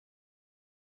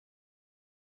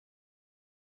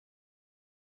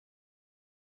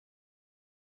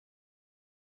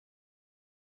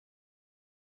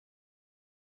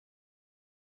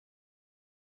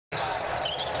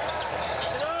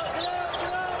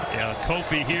Yeah,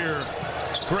 Kofi here.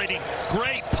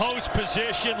 Great post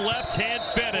position, left-hand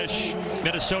finish.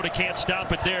 Minnesota can't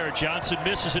stop it there. Johnson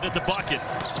misses it at the bucket.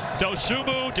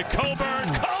 Dosunmu to Coburn.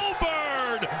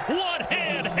 Coburn!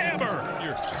 One-hand hammer.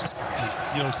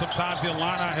 You know, sometimes the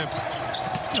Illini have,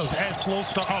 had slow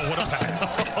start. Oh, what a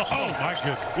pass. Oh, my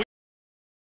goodness.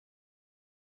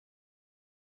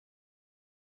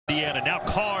 Indiana now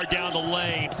Carr down the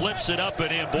lane, flips it up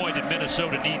and in. Boy, did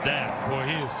Minnesota need that. Boy,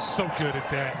 he is so good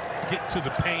at that. Get to the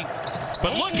paint.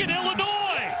 But look at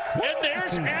Illinois, and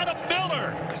there's Adam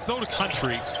Miller. Minnesota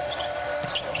country.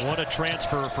 What a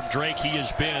transfer from Drake he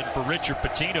has been for Richard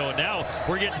Pitino, and now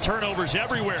we're getting turnovers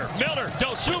everywhere. Miller,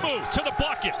 Dosunmu to the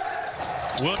bucket.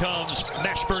 Will comes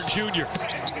Mashburn Jr.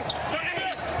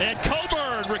 And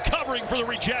Coburn recovering for the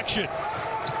rejection.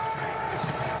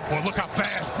 Boy, look how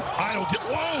fast Idle get.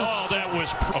 Whoa! Oh, that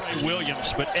was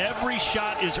Williams, but every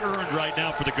shot is earned right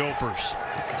now for the Gophers.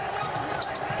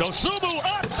 Dosunmu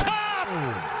up top!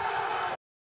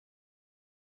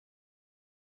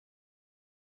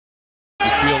 You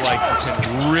feel like you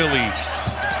can really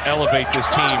elevate this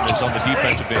team is on the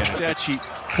defensive end. Stat sheet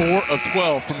 4 of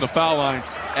 12 from the foul line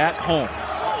at home.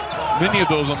 Many of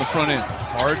those on the front end.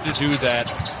 Hard to do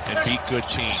that and beat good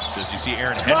teams. As you see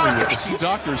Aaron Henry with the See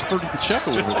Doctors Ferdy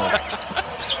Pacheco over there.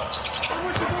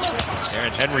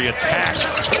 Aaron Henry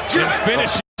attacks and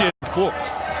finishes it full.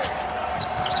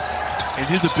 And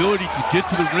his ability to get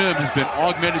to the rim has been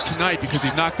augmented tonight because he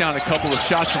knocked down a couple of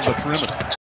shots from the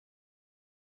perimeter.